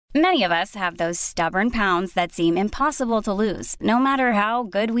Many of us have those stubborn pounds that seem impossible to lose, no matter how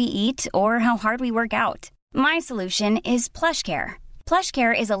good we eat or how hard we work out. My solution is PlushCare.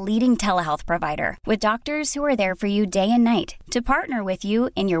 PlushCare is a leading telehealth provider with doctors who are there for you day and night to partner with you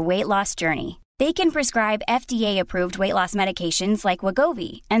in your weight loss journey. They can prescribe FDA-approved weight loss medications like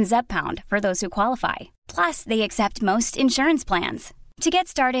Wegovy and Zepbound for those who qualify. Plus, they accept most insurance plans. To get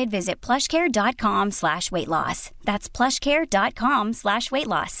started, visit plushcare.com/weightloss. That's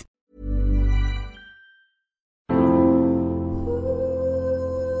plushcare.com/weightloss.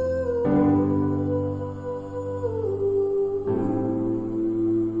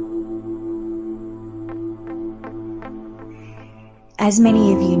 As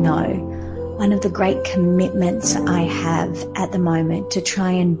many of you know, one of the great commitments I have at the moment to try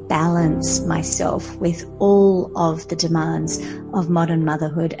and balance myself with all of the demands of modern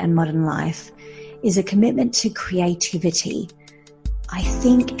motherhood and modern life is a commitment to creativity. I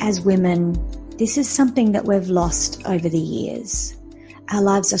think as women, this is something that we've lost over the years. Our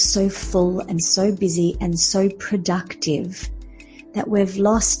lives are so full and so busy and so productive that we've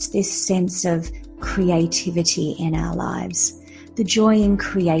lost this sense of creativity in our lives. The joy in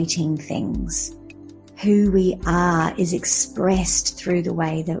creating things. Who we are is expressed through the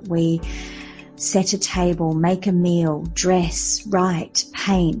way that we set a table, make a meal, dress, write,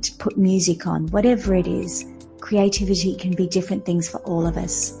 paint, put music on, whatever it is. Creativity can be different things for all of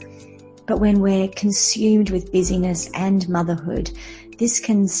us. But when we're consumed with busyness and motherhood, this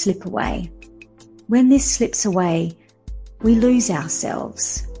can slip away. When this slips away, we lose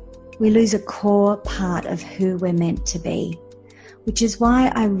ourselves. We lose a core part of who we're meant to be. Which is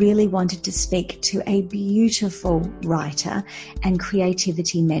why I really wanted to speak to a beautiful writer and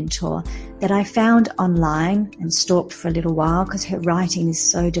creativity mentor that I found online and stalked for a little while because her writing is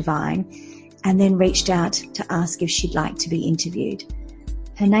so divine, and then reached out to ask if she'd like to be interviewed.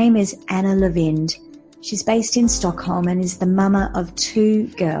 Her name is Anna Lovind. She's based in Stockholm and is the mama of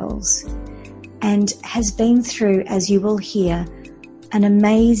 2 girls and has been through, as you will hear, an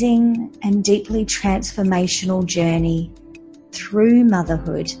amazing and deeply transformational journey through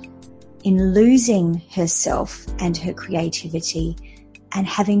motherhood, in losing herself and her creativity and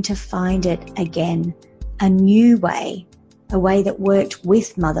having to find it again, a new way, a way that worked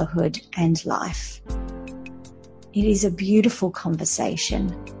with motherhood and life. It is a beautiful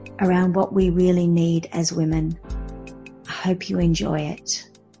conversation around what we really need as women. I hope you enjoy it.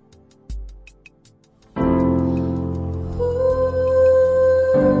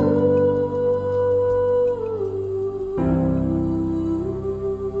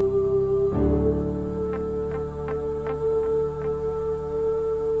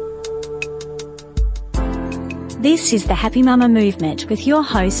 This is the Happy Mama Movement with your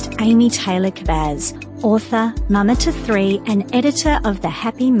host, Amy Taylor-Kavaz, author, mama to 3, and editor of the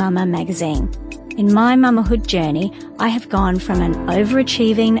Happy Mama magazine. In my mamahood journey, I have gone from an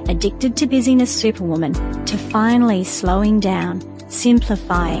overachieving, addicted to busyness superwoman to finally slowing down,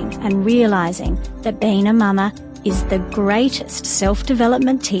 simplifying, and realizing that being a mama is the greatest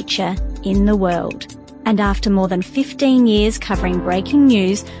self-development teacher in the world. And after more than 15 years covering breaking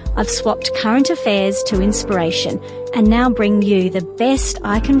news, I've swapped current affairs to inspiration and now bring you the best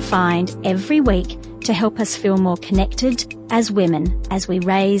I can find every week to help us feel more connected as women as we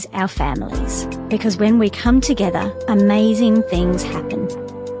raise our families. Because when we come together, amazing things happen.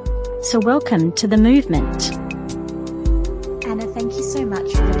 So welcome to the movement. Anna, thank you so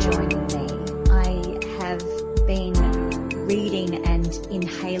much for joining me. I have been reading and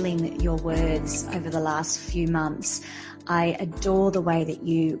inhaling your words over the last few months. I adore the way that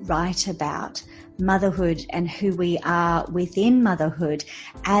you write about motherhood and who we are within motherhood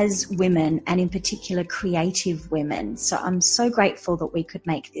as women, and in particular creative women. So I'm so grateful that we could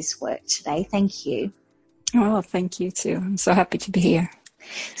make this work today. Thank you. Oh, thank you too. I'm so happy to be here.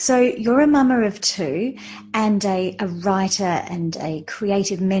 So you're a mama of 2 and a writer and a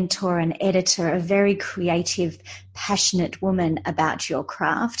creative mentor and editor, a very creative, passionate woman about your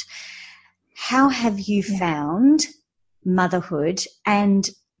craft. How have you found motherhood and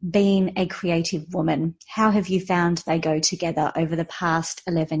being a creative woman? How have you found they go together over the past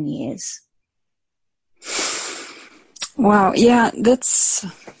 11 years? Wow, yeah, it's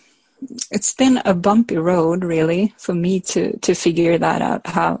been a bumpy road, really, for me to figure that out,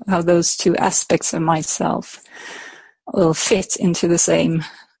 how those 2 aspects of myself will fit into the same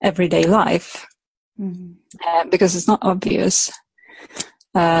everyday life, because it's not obvious.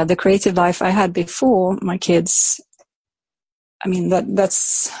 The creative life I had before my kids, I mean,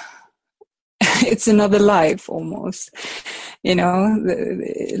 that's it's another life almost,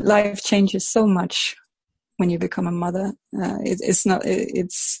 life changes so much when you become a mother. It's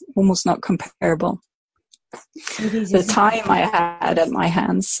almost not comparable. The time I had at my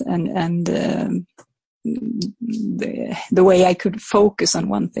hands and the way I could focus on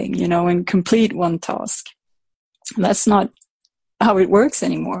one thing, you know, and complete one task. That's not how it works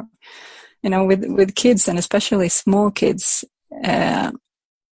anymore. You know, with kids, and especially small kids,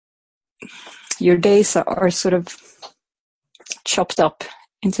 your days are sort of chopped up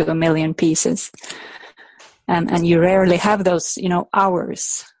into a million pieces, and you rarely have those, you know,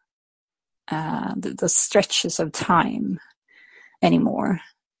 hours, the stretches of time anymore.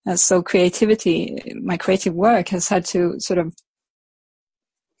 So my creative work has had to sort of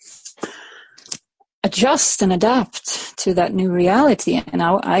adjust and adapt to that new reality. And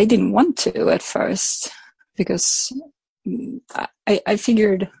I didn't want to at first, because I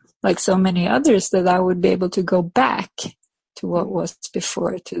figured, like so many others, that I would be able to go back to what was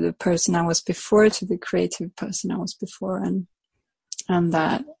before, to the person I was before, to the creative person I was before, and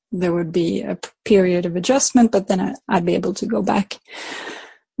that there would be a period of adjustment, but then I'd be able to go back.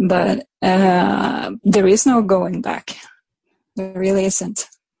 But there is no going back. There really isn't.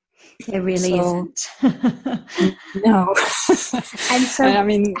 There really isn't. No. And so, I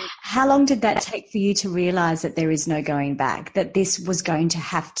mean, how long did that take for you to realize that there is no going back, that this was going to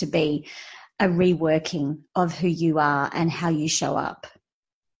have to be a reworking of who you are and how you show up?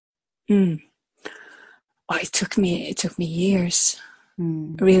 Oh, it took me years.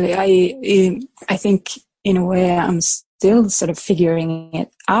 Really, I think in a way I'm still sort of figuring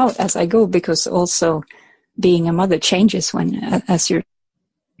it out as I go, because also being a mother changes as your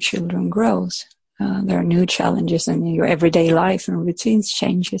children grows. There are new challenges in your everyday life, and routines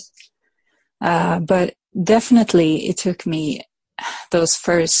changes. But definitely it took me those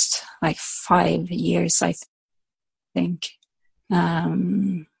first 5 years, I think,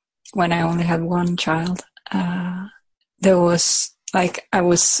 when I only had one child. There was I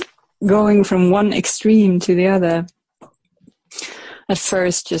was going from one extreme to the other. At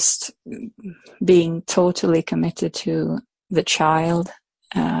first, just being totally committed to the child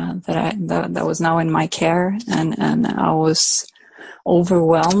that was now in my care, and I was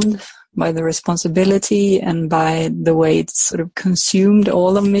overwhelmed by the responsibility and by the way it sort of consumed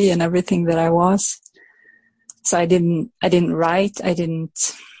all of me and everything that I was. So I didn't write. I didn't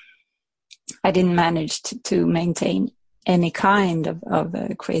manage to maintain any kind of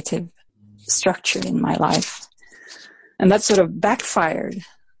a creative structure in my life. And that sort of backfired.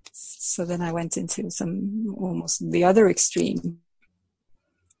 So then I went into almost the other extreme.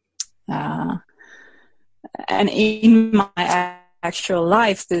 And in my actual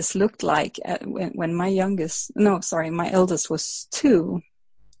life, this looked like when my eldest was 2,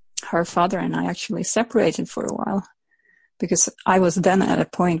 her father and I actually separated for a while, because I was then at a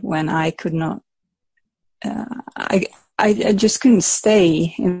point when I could not, I just couldn't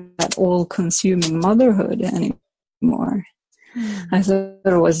stay in that all-consuming motherhood anymore. I sort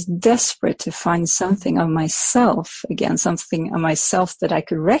of was desperate to find something of myself again, something of myself that I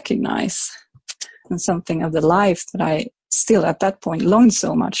could recognize, and something of the life that I still at that point longed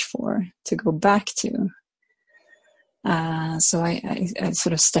so much for, to go back to. So I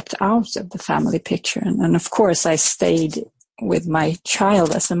sort of stepped out of the family picture, and of course I stayed with my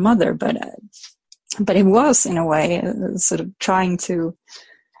child as a mother, but it was in a way sort of trying to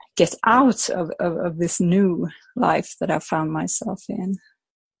get out of this new life that I found myself in.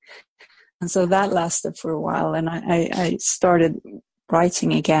 And so that lasted for a while, and I started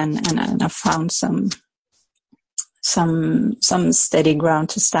writing again, and I found some steady ground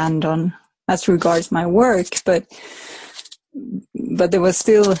to stand on as regards my work, but there was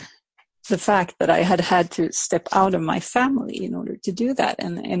still the fact that I had to step out of my family in order to do that,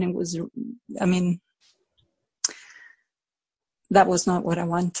 and it was, I mean, that was not what I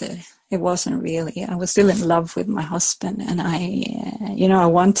wanted. It wasn't really. I was still in love with my husband, and I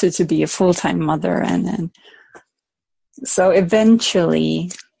wanted to be a full-time mother, and so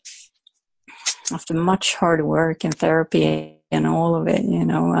eventually, after much hard work and therapy and all of it,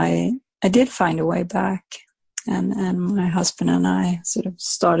 I did find a way back, and my husband and I sort of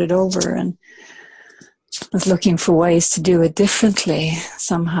started over and was looking for ways to do it differently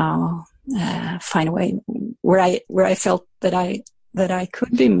somehow. Find a way where I felt that I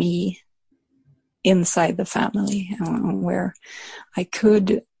could be me inside the family, where I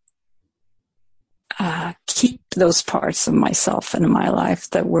could keep those parts of myself and my life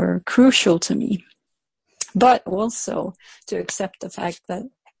that were crucial to me, but also to accept the fact that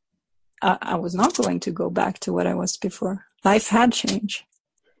I was not going to go back to what I was before. Life had changed.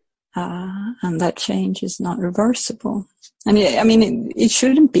 and that change is not reversible. And I mean, it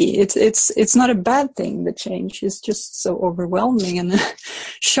shouldn't be. It's not a bad thing. The change is just so overwhelming and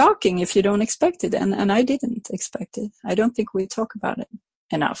shocking if you don't expect it. And I didn't expect it. I don't think we talk about it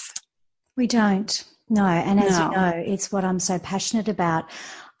enough. We don't. No. And as you know, it's what I'm so passionate about.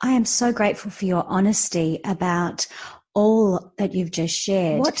 I am so grateful for your honesty about all that you've just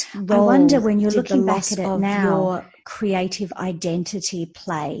shared. What I role wonder, when you're did the looking back loss at it of now, your creative identity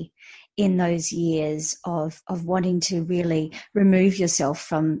play in those years of wanting to really remove yourself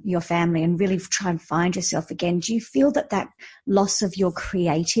from your family and really try and find yourself again? Do you feel that that loss of your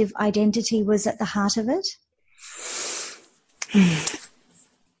creative identity was at the heart of it?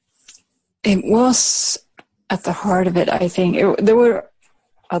 It was at the heart of it, I think. There were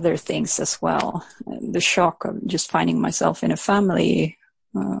other things as well. The shock of just finding myself in a family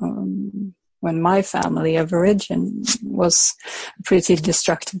when my family of origin was a pretty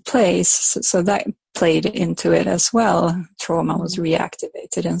destructive place. So that played into it as well. Trauma was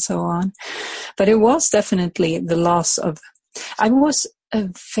reactivated and so on. But it was definitely the loss of... I was a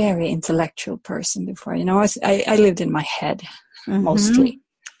very intellectual person before. You know, I lived in my head mostly.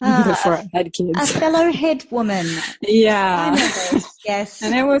 Before I had kids. A fellow head woman. Yeah. I know this. Yes.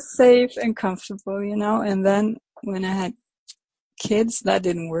 And it was safe and comfortable, you know. And then when I had kids, that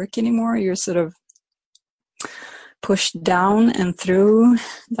didn't work anymore. You're sort of pushed down and through,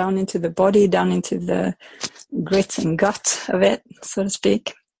 down into the body, down into the grit and gut of it, so to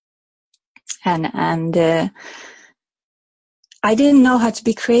speak. And I didn't know how to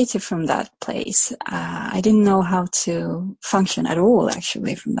be creative from that place. I didn't know how to function at all,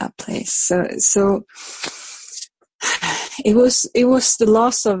 actually, from that place. So it was the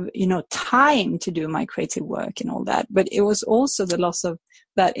loss of, you know, time to do my creative work and all that. But it was also the loss of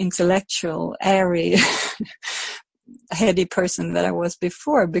that intellectual, airy, heady person that I was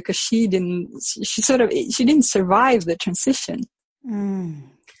before, because she didn't survive the transition.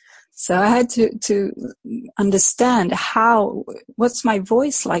 So I had to understand what's my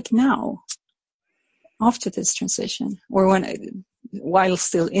voice like now after this transition, or while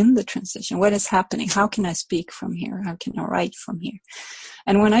still in the transition. What is happening? How can I speak from here? How can I write from here?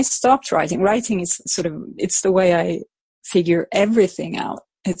 And when I stopped writing is it's the way I figure everything out.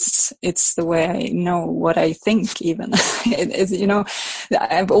 It's the way I know what I think even. You know,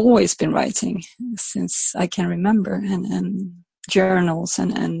 I've always been writing since I can remember, and journals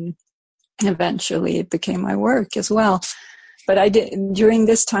and eventually it became my work as well. But during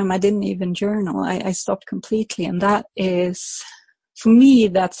this time I didn't even journal. I stopped completely, and that is, for me,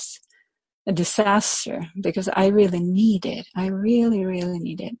 that's a disaster, because I really need it. I really, really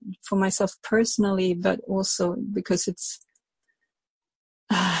need it for myself personally, but also because it's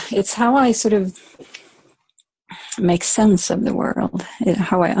how I sort of make sense of the world,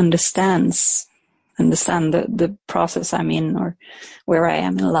 how I understand the process I'm in, or where I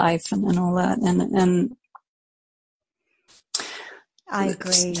am in life, and all that. And I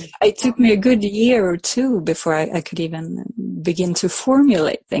agree. It took me a good year or two before I could even begin to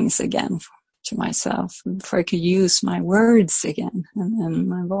formulate things again to myself, before I could use my words again and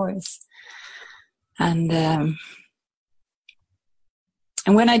my voice. And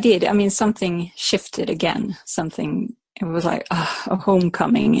when I did, I mean, something shifted again. It was like a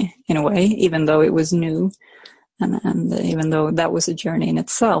homecoming in a way, even though it was new. And even though that was a journey in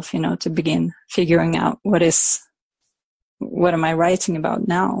itself, you know, to begin figuring out what am I writing about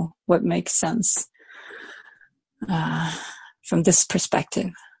now? What makes sense from this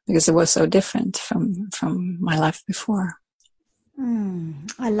perspective? Because it was so different from my life before.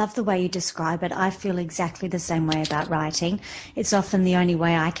 I love the way you describe it. I feel exactly the same way about writing. It's often the only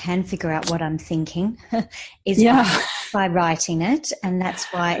way I can figure out what I'm thinking is by writing it. And that's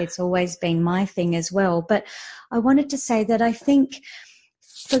why it's always been my thing as well. But I wanted to say that I think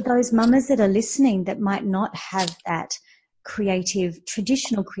for those mamas that are listening that might not have that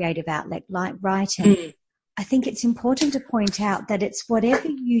traditional creative outlet like writing, I think it's important to point out that it's whatever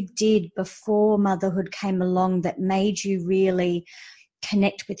you did before motherhood came along that made you really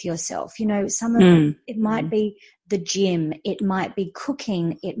connect with yourself. You know, some of it might be the gym, it might be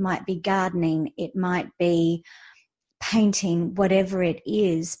cooking, it might be gardening, it might be painting, whatever it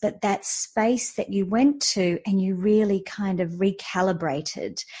is, but that space that you went to and you really kind of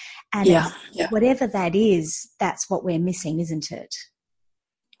recalibrated. And whatever that is, that's what we're missing, isn't it?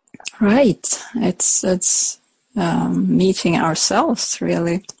 Right. It's meeting ourselves,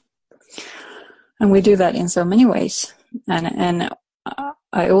 really. And we do that in so many ways. And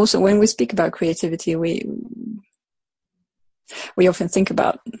I also, when we speak about creativity, we often think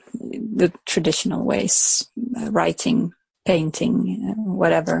about the traditional ways, writing, painting,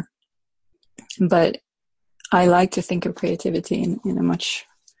 whatever. But I like to think of creativity in a much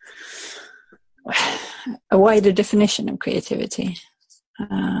a wider definition of creativity.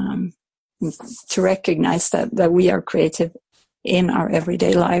 To recognize that we are creative in our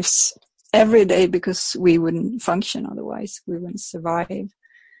everyday lives every day, because we wouldn't function otherwise. We wouldn't survive.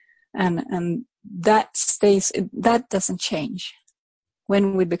 And that stays, that doesn't change.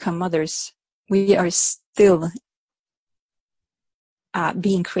 When we become mothers, we are still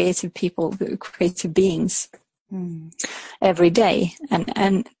being creative people, creative beings every day.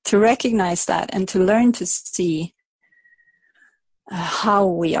 And to recognize that and to learn to see how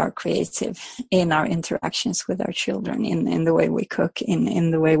we are creative in our interactions with our children, in the way we cook,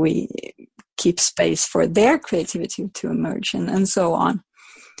 in the way we keep space for their creativity to emerge, and so on.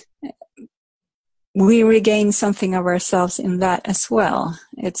 We regain something of ourselves in that as well.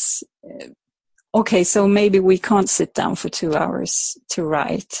 It's okay, so maybe we can't sit down for 2 hours to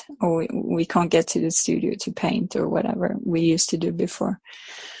write, or we can't get to the studio to paint, or whatever we used to do before.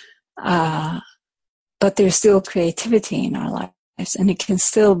 But there's still creativity in our lives, and it can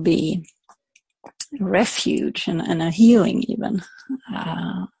still be a refuge and a healing even,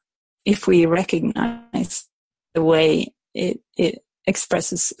 if we recognize the way it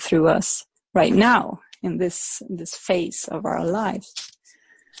expresses through us right now in this phase of our lives.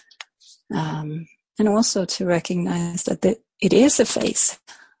 And also to recognize that it is a phase,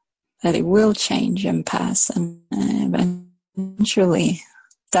 that it will change and pass, and eventually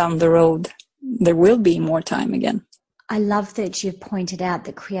down the road there will be more time again. I love that you've pointed out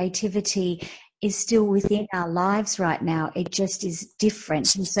that creativity is still within our lives right now. It just is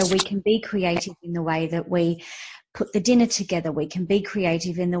different. And so we can be creative in the way that we put the dinner together. We can be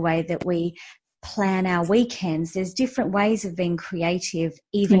creative in the way that we plan our weekends. There's different ways of being creative,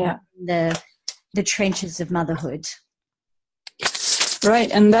 even in the trenches of motherhood.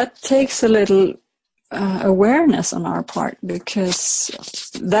 Right, and that takes a little awareness on our part,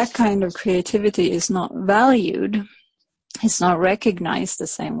 because that kind of creativity is not valued. It's not recognized the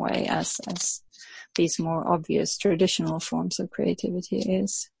same way as these more obvious traditional forms of creativity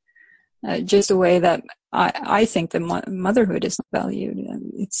is. Just the way that I think that motherhood is not valued.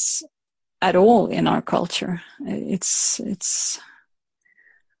 It's at all in our culture. It's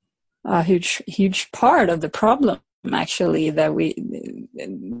a huge part of the problem, actually, that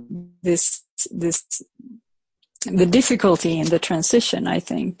the difficulty in the transition, I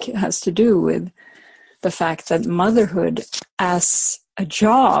think, has to do with the fact that motherhood as a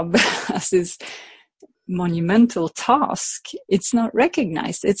job, as this monumental task, it's not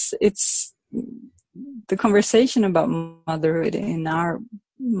recognized. It's the conversation about motherhood in our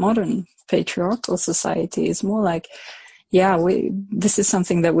modern patriarchal society is more like, this is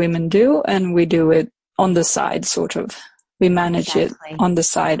something that women do, and we do it on the side, sort of. We manage it on the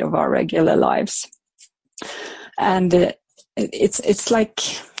side of our regular lives. And it's like,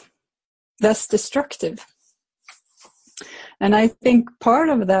 that's destructive. And I think part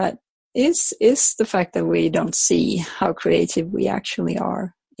of that is the fact that we don't see how creative we actually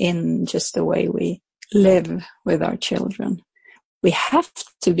are in just the way we live with our children. We have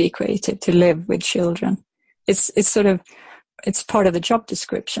to be creative to live with children. It's part of the job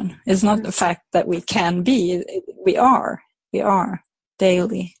description. It's not the fact that we can be. We are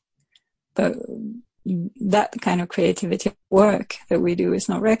daily. But that kind of creativity work that we do is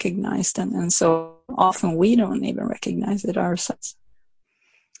not recognized, and so often we don't even recognize it ourselves.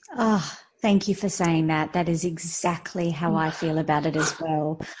 Oh, thank you for saying that. That is exactly how I feel about it as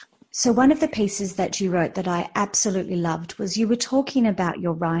well. So one of the pieces that you wrote that I absolutely loved was you were talking about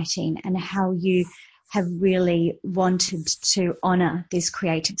your writing and how you have really wanted to honor this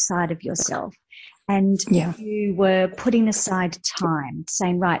creative side of yourself. And you were putting aside time,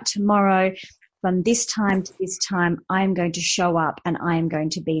 saying, right, tomorrow from this time to this time, I am going to show up and I am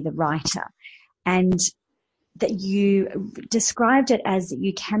going to be the writer. And that you described it as that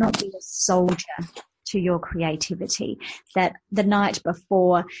you cannot be a soldier to your creativity, that the night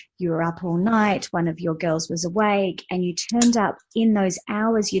before you were up all night, one of your girls was awake, and you turned up in those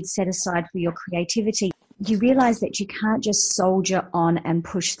hours you'd set aside for your creativity. You realize that you can't just soldier on and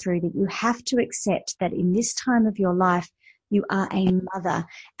push through, that you have to accept that in this time of your life, you are a mother,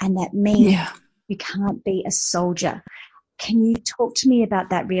 and that means you can't be a soldier. Can you talk to me about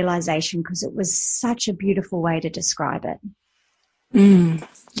that realization? Because it was such a beautiful way to describe it.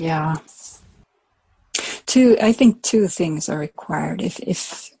 I think two things are required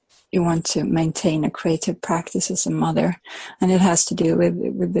if you want to maintain a creative practice as a mother. And it has to do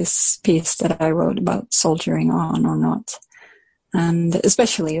with this piece that I wrote about soldiering on or not. And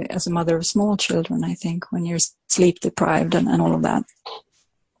especially as a mother of small children, I think, when you're sleep deprived and all of that.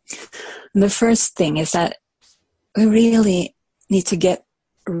 And the first thing is that we really need to get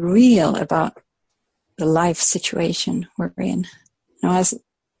real about the life situation we're in. As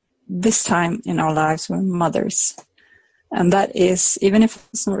this time in our lives, we're mothers. And that is, even if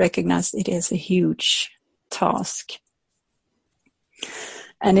it's not recognized, it is a huge task.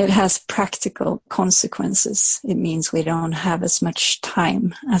 And it has practical consequences. It means we don't have as much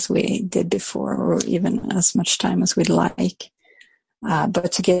time as we did before, or even as much time as we'd like.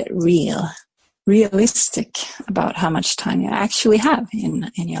 But to get realistic about how much time you actually have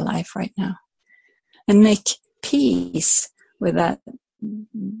in your life right now. And make peace with that.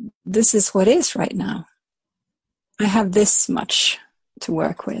 This is what is right now. I have this much to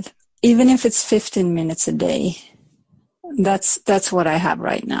work with. Even if it's 15 minutes a day, that's what I have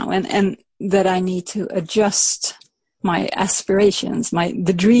right now. And that I need to adjust my aspirations,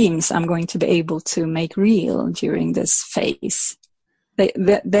 the dreams I'm going to be able to make real during this phase.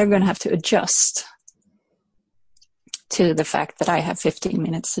 They're going to have to adjust to the fact that I have 15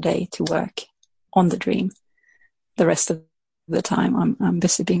 minutes a day to work on the dream. The rest of the time I'm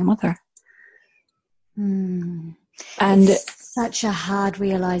busy being a mother. And it's such a hard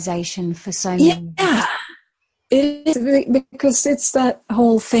realization for so many. Yeah, it is, because it's that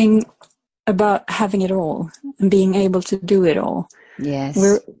whole thing about having it all and being able to do it all. Yes.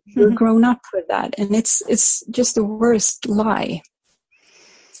 We're grown up with that, and it's just the worst lie.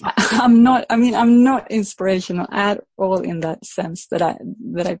 I'm not inspirational at all in that sense that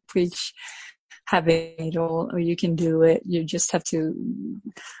I preach having it all, or you can do it. You just have to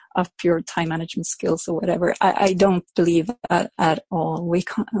up your time management skills or whatever. I don't believe that at all. We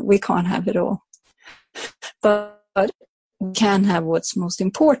can't have it all, but we can have what's most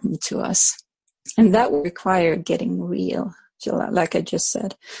important to us, and that will require getting real, like I just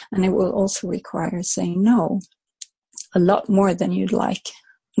said, and it will also require saying no a lot more than you'd like,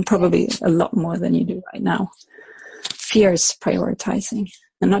 and probably a lot more than you do right now. Fierce prioritizing,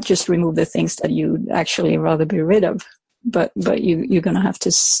 and not just remove the things that you'd actually rather be rid of, but you're going to have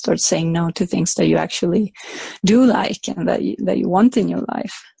to start saying no to things that you actually do like and that you want in your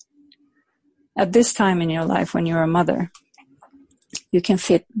life. At this time in your life, when you're a mother, you can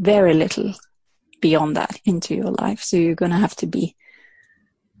fit very little beyond that into your life. So you're going to have to be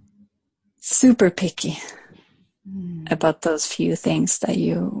super picky about those few things that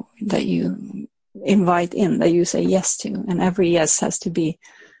you invite in, that you say yes to. And every yes has to be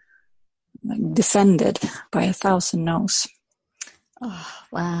defended by 1,000 no's. Oh,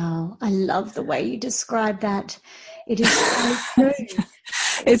 wow. I love the way you describe that. It is so true.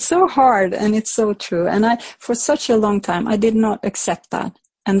 It's so hard, and it's so true. And for such a long time, I did not accept that.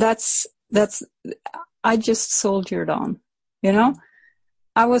 And I just soldiered on,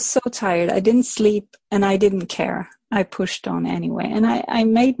 I was so tired. I didn't sleep, and I didn't care. I pushed on anyway. And I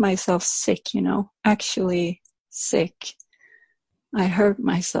made myself sick, actually sick. I hurt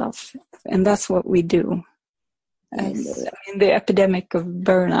myself. And that's what we do. Yes. And the epidemic of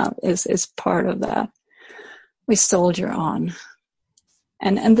burnout is part of that. We soldier on.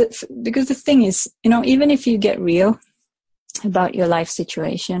 Because the thing is, even if you get real about your life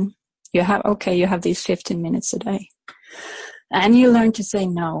situation, you have these 15 minutes a day. And you learn to say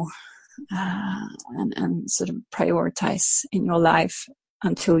no, and sort of prioritize in your life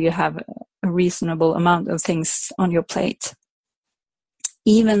until you have a reasonable amount of things on your plate.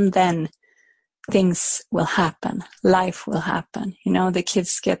 Even then, things will happen. Life will happen. The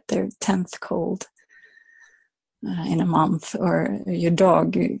kids get their 10th cold in a month, or your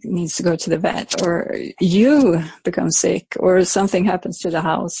dog needs to go to the vet, or you become sick, or something happens to the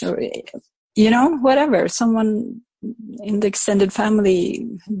house, or, whatever. Someone in the extended family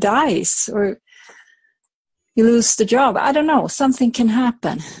dies, or you lose the job. I don't know. Something can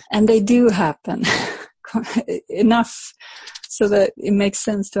happen, and they do happen enough so that it makes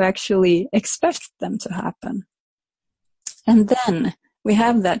sense to actually expect them to happen. And then we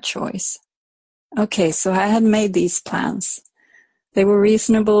have that choice. Okay, so I had made these plans. They were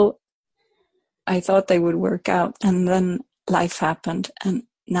reasonable. I thought they would work out, and then life happened, and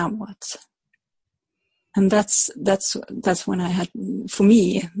now what? And that's when for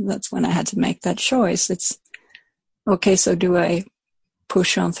me, that's when I had to make that choice. It's, okay, so do I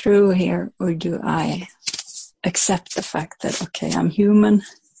push on through here, or do I accept the fact that, okay, I'm human.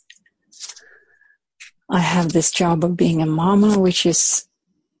 I have this job of being a mama, which is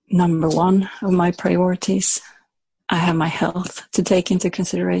number one of my priorities. I have my health to take into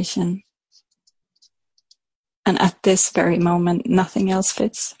consideration. And at this very moment, nothing else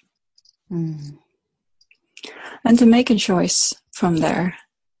fits. And to make a choice from there.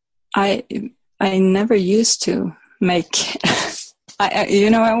 I never used to make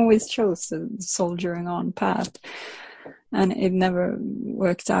I always chose the soldiering on path, and it never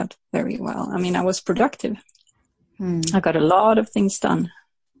worked out very well. I mean, I was productive. I got a lot of things done,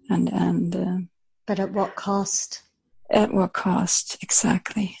 and but at what cost? At what cost?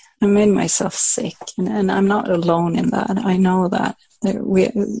 Exactly. I made myself sick, and I'm not alone in that. I know that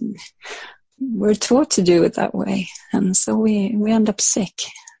we're taught to do it that way, and so we end up sick.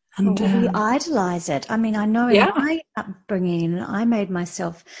 And we idolize it. I mean, I know in my upbringing, I made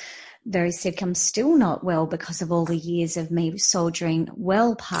myself very sick. I'm still not well because of all the years of me soldiering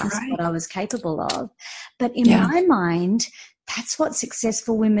well past what I was capable of. But in my mind, that's what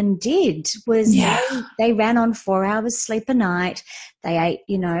successful women did, was they ran on 4 hours sleep a night. They ate,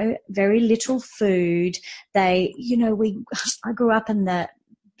 very little food. I grew up in the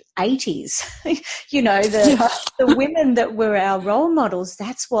 80s, the women that were our role models,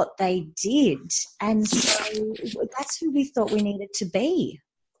 that's what they did. And so that's who we thought we needed to be.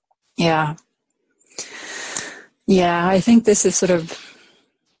 Yeah. Yeah, I think this is sort of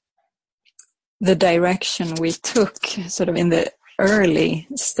the direction we took sort of in the early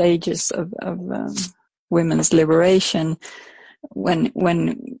stages of women's liberation, when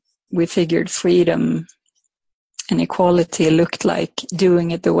we figured freedom and equality looked like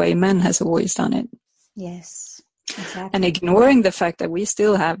doing it the way men has always done it. Yes, exactly. And ignoring the fact that we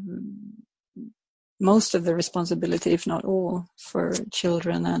still have most of the responsibility, if not all, for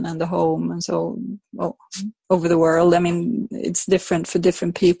children and the home and so over the world. I mean, it's different for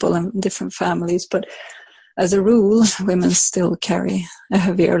different people and different families, but as a rule, women still carry a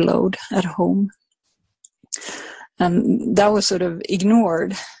heavier load at home. And that was sort of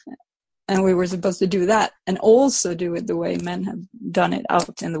ignored. And we were supposed to do that and also do it the way men have done it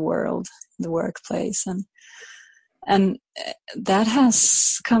out in the world, in the workplace. And that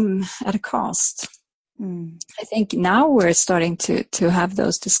has come at a cost. I think now we're starting to have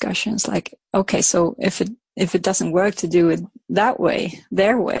those discussions like, okay, so if it doesn't work to do it that way,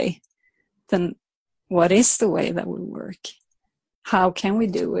 their way, then what is the way that would work? How can we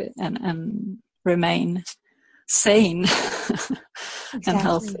do it and remain sane and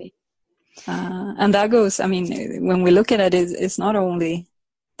healthy? And that goes, I mean, when we look at it, it's not only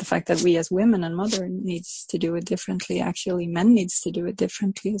the fact that we as women and mother needs to do it differently. Actually, men needs to do it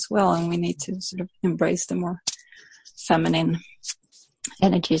differently as well. And we need to sort of embrace the more feminine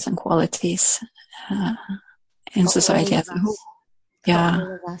energies and qualities in society as a whole. Yeah. For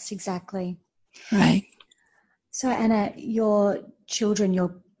all of us, exactly. Right. So, Anna, your children,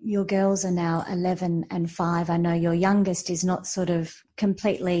 your girls are now 11 and 5. I know your youngest is not sort of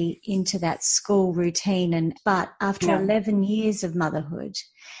completely into that school routine, but after 11 years of motherhood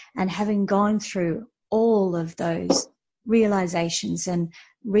and having gone through all of those realizations and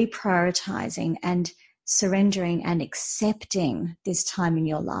reprioritizing and surrendering and accepting this time in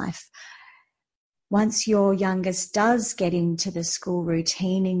your life, once your youngest does get into the school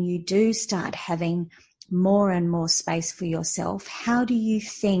routine and you do start having more and more space for yourself, how do you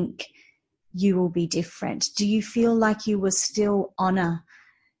think you will be different? Do you feel like you will still honor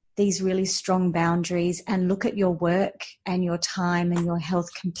these really strong boundaries and look at your work and your time and your health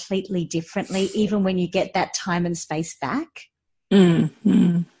completely differently, even when you get that time and space back?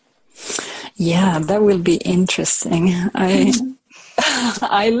 Mm-hmm. Yeah, that will be interesting.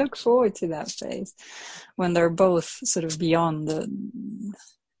 I look forward to that phase when they're both sort of beyond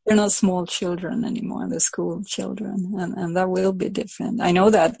they're not small children anymore, the school children, and that will be different. I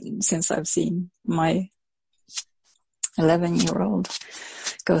know that since I've seen my 11-year-old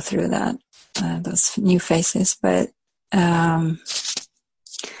go through that, those new phases. But I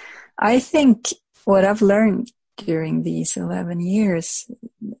think what I've learned during these 11 years,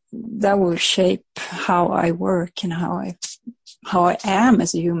 that will shape how I work and how I am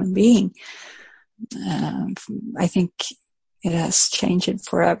as a human being. I think it has changed it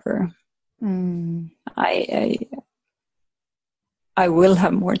forever. I will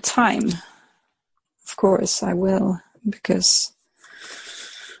have more time. Of course I will,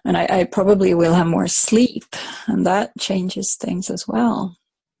 and I probably will have more sleep, and that changes things as well.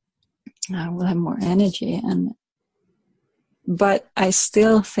 I will have more energy, but I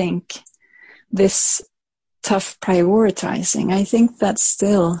still think this tough prioritizing, I think that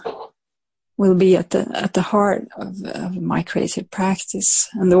still will be at the heart of my creative practice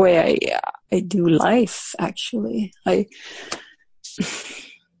and the way I do life, actually.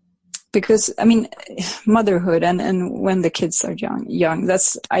 Because I mean, motherhood and when the kids are young,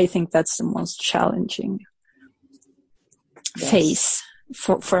 I think that's the most challenging phase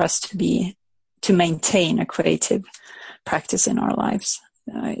for us to maintain a creative practice in our lives.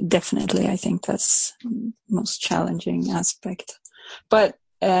 Definitely, I think that's the most challenging aspect. But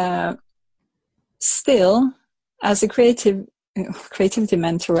still, as a creativity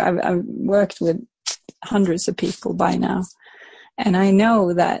mentor, I've worked with hundreds of people by now. And I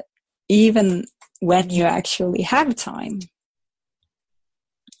know that even when you actually have time,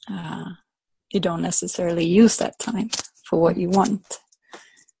 you don't necessarily use that time for what you want.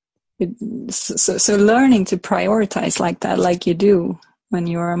 So learning to prioritize like that, like you do when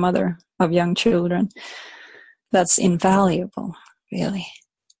you're a mother of young children, that's invaluable, really.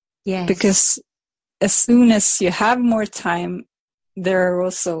 Yes. Because as soon as you have more time, there are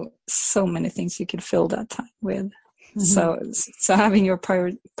also so many things you could fill that time with. Mm-hmm. So having your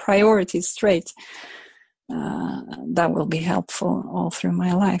priorities straight, that will be helpful all through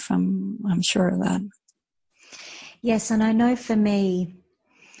my life. I'm sure of that. Yes, and I know for me,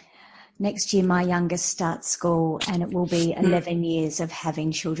 next year my youngest starts school, and it will be 11 years of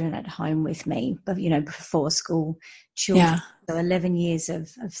having children at home with me, but before school children. Yeah. So 11 years of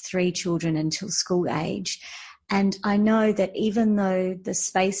 3 children until school age. And I know that even though the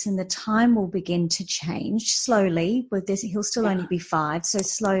space and the time will begin to change slowly, with this, he'll still only be 5, so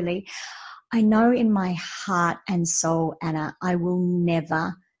slowly, I know in my heart and soul, Anna, I will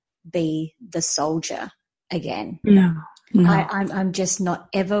never be the soldier again. No. I'm just not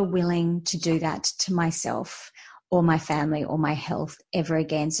ever willing to do that to myself or my family or my health ever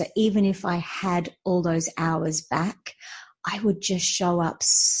again. So even if I had all those hours back, I would just show up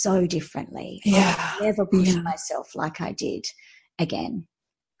so differently. Yeah. I would never push myself like I did again.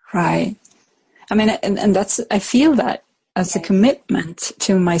 Right. I mean, and that's, I feel that as a commitment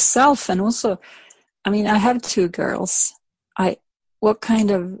to myself. And also, I mean, I have 2 girls.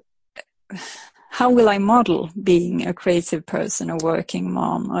 How will I model being a creative person, a working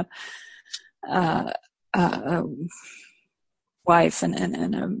mom, a wife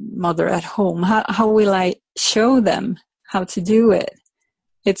and a mother at home? How will I show them how to do it?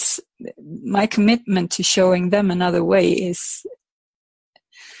 It's my commitment to showing them another way is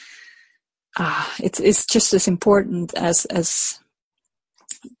it's just as important as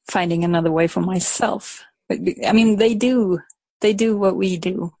finding another way for myself. But, I mean, they do what we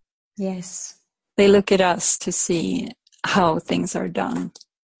do. Yes. They look at us to see how things are done.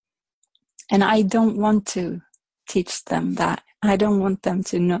 And I don't want to teach them that. I don't want them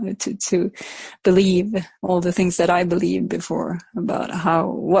to know, to believe all the things that I believed before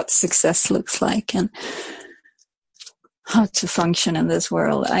about what success looks like and how to function in this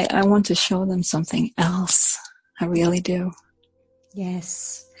world. I want to show them something else. I really do.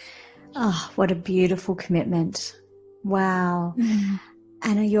 Yes. Oh, what a beautiful commitment. Wow. Mm.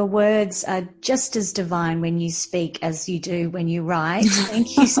 Anna, your words are just as divine when you speak as you do when you write.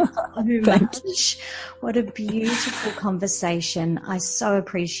 Thank you so much. What a beautiful conversation. I so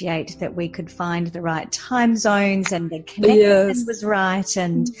appreciate that we could find the right time zones and the connection was right.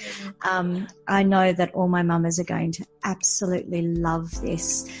 And I know that all my mamas are going to absolutely love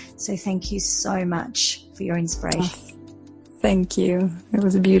this. So thank you so much for your inspiration. Thank you. It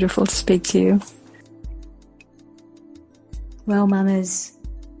was beautiful to speak to you. Well, mamas,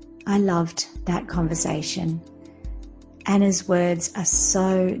 I loved that conversation. Anna's words are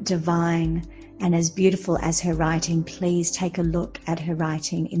so divine and as beautiful as her writing. Please take a look at her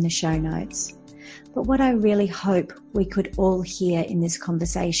writing in the show notes. But what I really hope we could all hear in this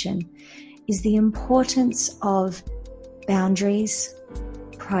conversation is the importance of boundaries,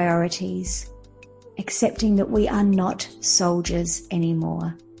 priorities, accepting that we are not soldiers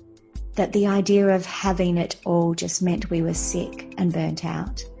anymore. That the idea of having it all just meant we were sick and burnt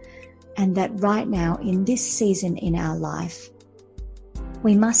out. And that right now, in this season in our life,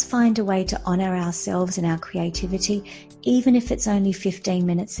 we must find a way to honor ourselves and our creativity, even if it's only 15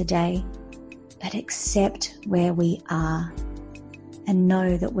 minutes a day, but accept where we are and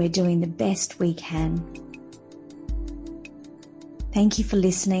know that we're doing the best we can. Thank you for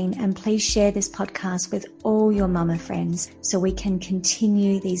listening, and please share this podcast with all your mama friends so we can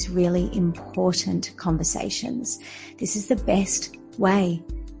continue these really important conversations. This is the best way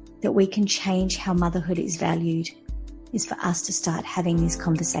that we can change how motherhood is valued, is for us to start having these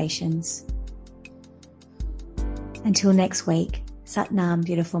conversations. Until next week, Sat Nam,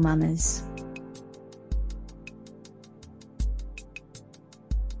 beautiful mamas.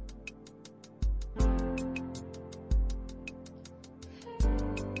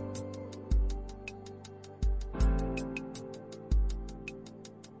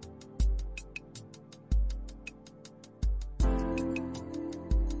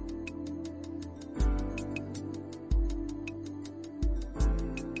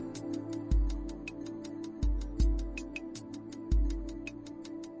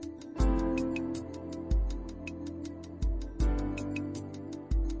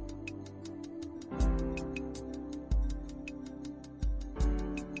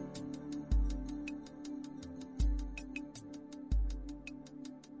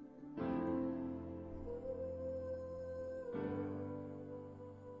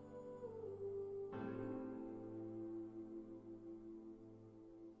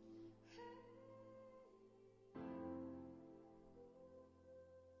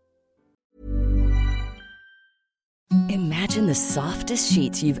 Imagine the softest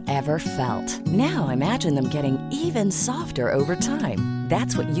sheets you've ever felt. Now imagine them getting even softer over time.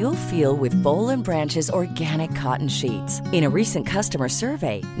 That's what you'll feel with Bowl and Branch's organic cotton sheets. In a recent customer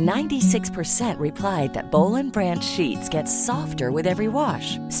survey, 96% replied that Bowl and Branch sheets get softer with every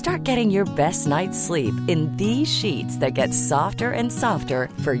wash. Start getting your best night's sleep in these sheets that get softer and softer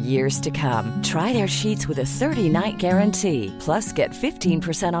for years to come. Try their sheets with a 30-night guarantee. Plus, get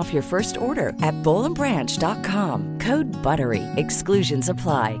 15% off your first order at bowlandbranch.com. Code BUTTERY. Exclusions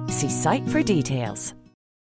apply. See site for details.